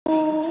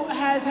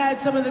has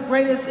had some of the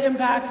greatest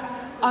impact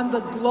on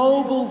the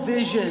global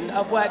vision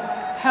of what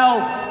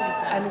health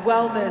and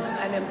wellness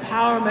and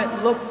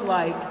empowerment looks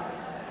like.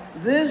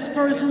 This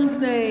person's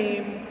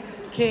name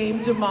came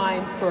to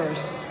mind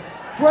first.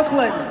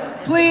 Brooklyn,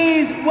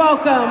 please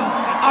welcome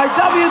our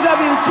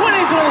WW 2020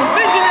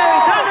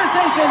 Visionary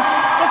Conversation,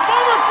 the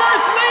former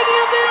First Lady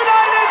of the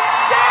United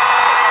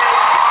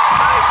States,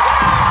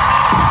 Michelle!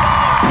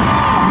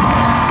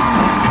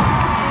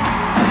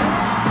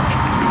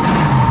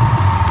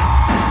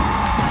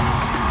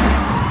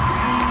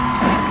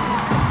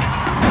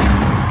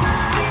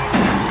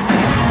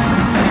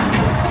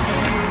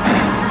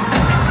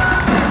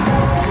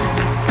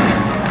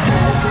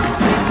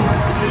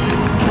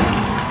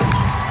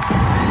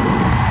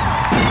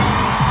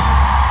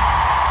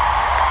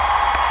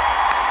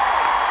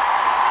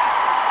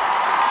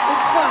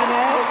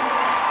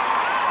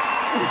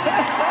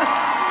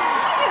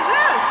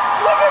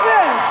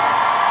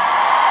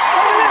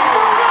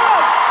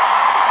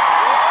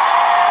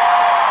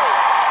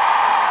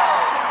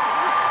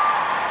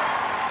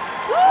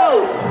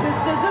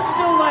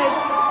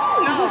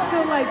 Does this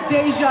feel like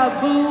deja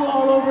vu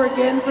all over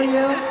again for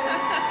you?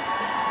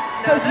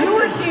 Because you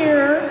were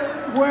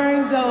here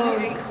wearing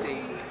those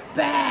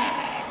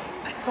bad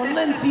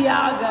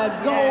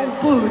Balenciaga gold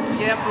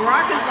boots. Yeah,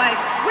 Barack is like,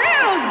 where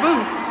are those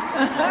boots?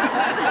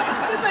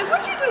 It's like,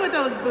 what you do with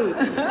those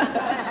boots?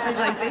 I was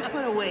like, they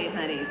put away,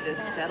 honey,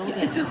 just settle down.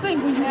 It's the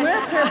thing, when you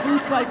wear a pair of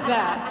boots like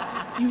that,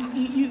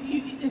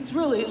 it's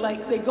really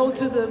like they go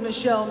to the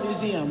Michelle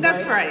Museum,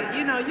 That's right.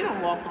 You know, you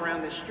don't walk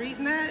around the street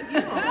in that.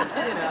 You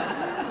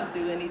don't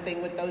do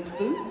anything with those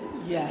boots.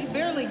 Yes.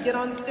 You barely get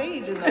on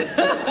stage in those boots.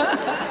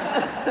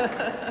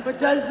 But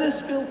does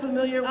this feel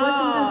familiar?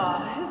 Wasn't this?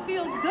 This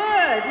feels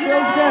good.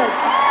 Feels good.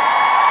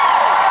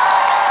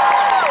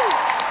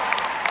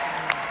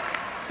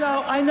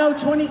 So I know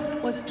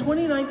was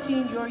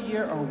 2019 your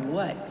year or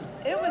what?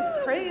 It was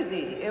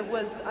crazy. It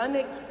was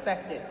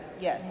unexpected.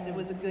 Yes, it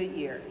was a good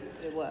year.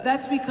 It was.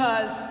 That's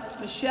because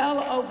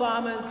Michelle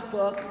Obama's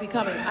book,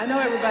 Becoming, I know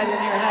everybody in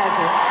here has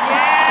it.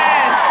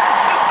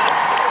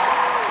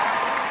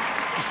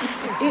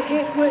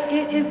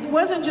 Yes! It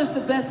wasn't just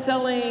the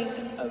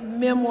best-selling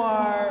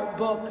memoir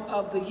book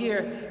of the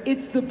year,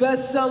 it's the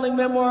best-selling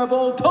memoir of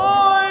all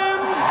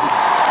times!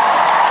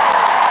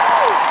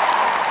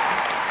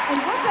 And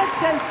what that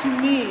says to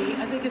me,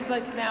 I think it's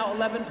like now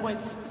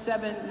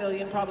 11.7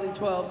 million, probably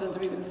 12 since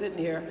we've been sitting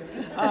here,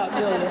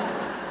 million.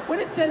 What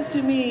it says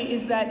to me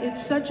is that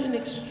it's such an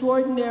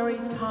extraordinary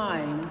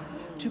time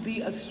to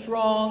be a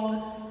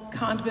strong,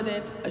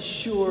 confident,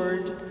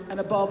 assured, and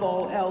above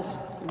all else,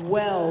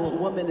 well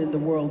woman in the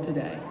world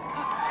today.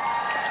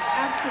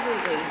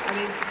 Absolutely. I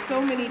mean,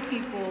 so many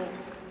people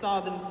saw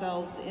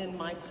themselves in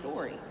my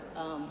story.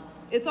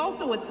 It's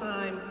also a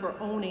time for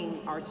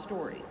owning our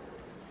stories.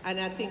 And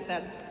I think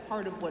that's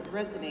part of what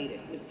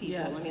resonated with people.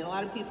 Yes. I mean, a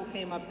lot of people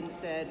came up and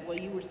said, well,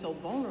 you were so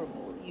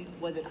vulnerable.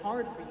 Was it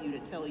hard for you to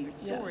tell your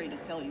story, to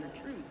tell your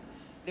truth?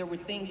 There were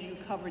things you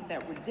covered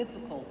that were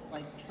difficult,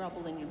 like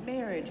trouble in your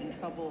marriage and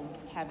trouble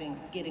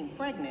getting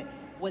pregnant.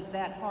 Was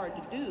that hard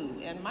to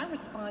do? And my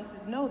response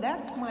is, no,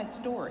 that's my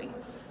story.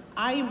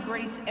 I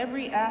embrace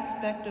every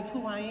aspect of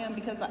who I am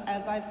because,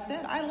 as I've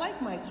said, I like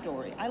my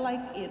story. I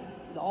like it,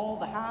 all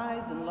the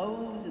highs and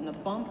lows and the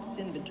bumps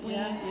in between.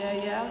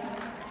 Yeah.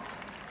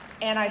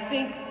 And I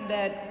think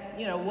that,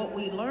 what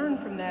we learn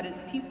from that is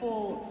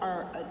people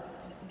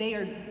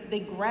they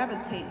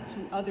gravitate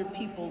to other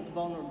people's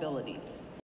vulnerabilities.